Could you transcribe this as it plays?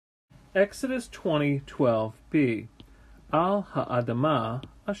Exodus 20:12b. Al ha'adamah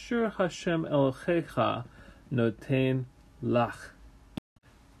asher Hashem Elohecha noten lach.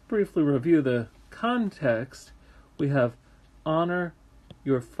 Briefly review the context. We have honor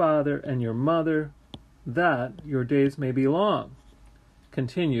your father and your mother, that your days may be long.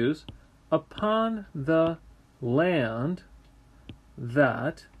 Continues, upon the land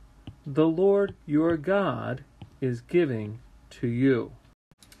that the Lord your God is giving to you.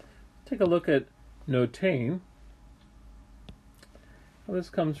 Take a look at notain. Well, this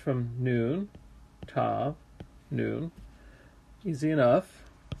comes from noon, tav, noon. Easy enough.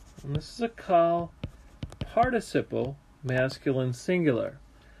 And this is a kal participle, masculine singular.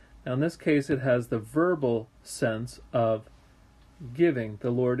 Now in this case it has the verbal sense of giving.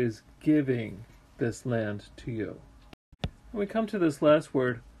 The Lord is giving this land to you. When we come to this last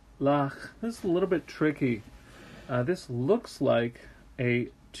word, lach, this is a little bit tricky. This looks like a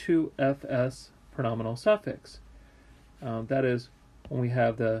 2fs pronominal suffix. That is, when we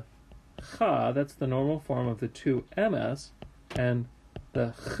have the cha, that's the normal form of the 2ms, and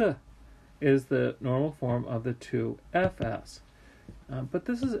the ch is the normal form of the 2fs. But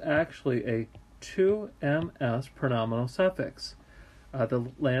this is actually a 2ms pronominal suffix. The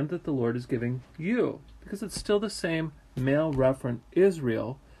land that the Lord is giving you, because it's still the same male referent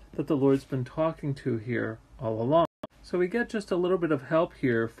Israel that the Lord's been talking to here all along. So we get just a little bit of help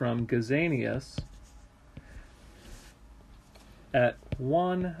here from Gesenius at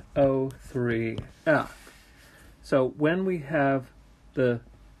 103f. So when we have the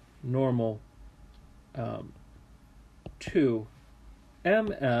normal 2ms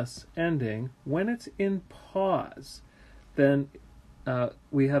ending, when it's in pause, then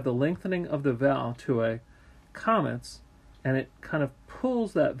we have the lengthening of the vowel to a comets, and it kind of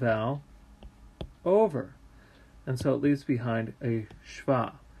pulls that vowel over, and so it leaves behind a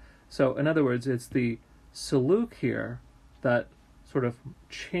shva. So in other words, it's the saluk here that sort of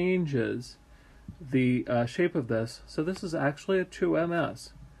changes the shape of this. So this is actually a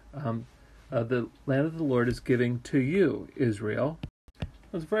 2ms. The land that the Lord is giving to you, Israel.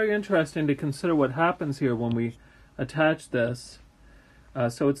 It's very interesting to consider what happens here when we attach this.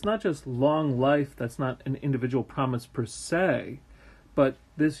 So it's not just long life, that's not an individual promise per se, but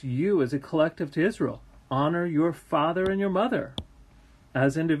this you is a collective to Israel. Honor your father and your mother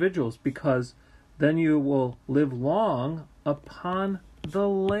as individuals, because then you will live long upon the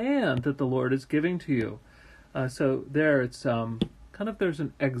land that the Lord is giving to you. So there it's there's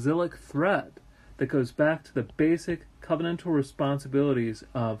an exilic thread that goes back to the basic covenantal responsibilities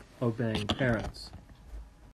of obeying parents.